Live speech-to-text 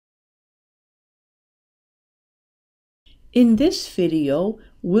In this video,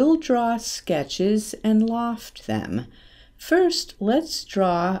 we'll draw sketches and loft them. First, let's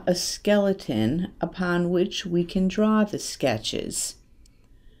draw a skeleton upon which we can draw the sketches.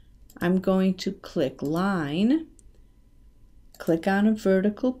 I'm going to click Line, click on a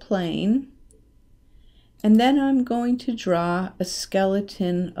vertical plane, and then I'm going to draw a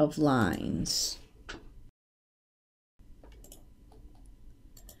skeleton of lines.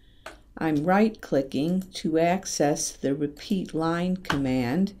 I'm right-clicking to access the Repeat Line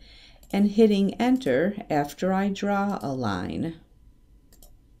command and hitting Enter after I draw a line.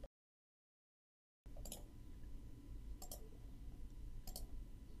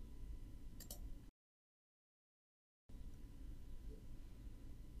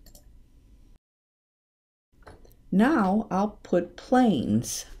 Now I'll put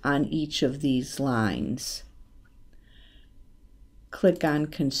planes on each of these lines. Click on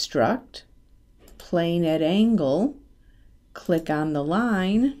Construct, Plane at Angle, click on the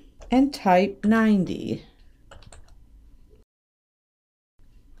line, and type 90.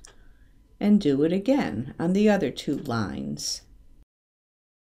 And do it again on the other two lines.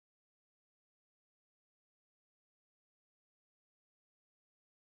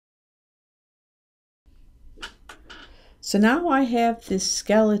 So now I have this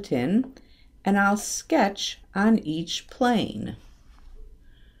skeleton, and I'll sketch on each plane.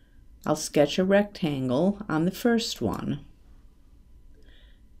 I'll sketch a rectangle on the first one.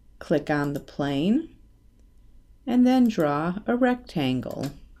 Click on the plane, and then draw a rectangle.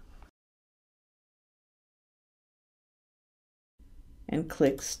 And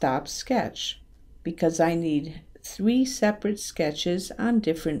click Stop Sketch, because I need 3 separate sketches on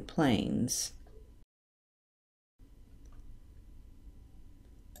different planes.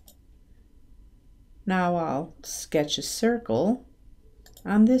 Now I'll sketch a circle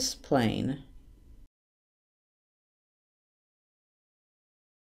on this plane.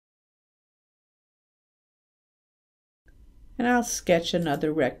 And I'll sketch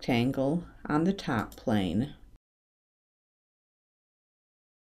another rectangle on the top plane.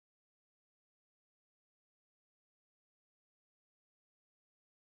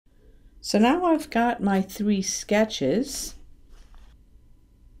 So now I've got my 3 sketches.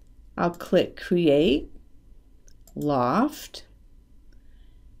 I'll click Create, Loft,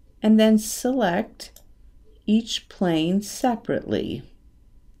 and then select each plane separately.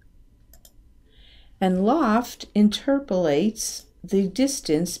 And Loft interpolates the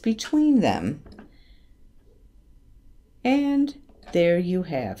distance between them. And there you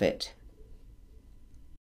have it.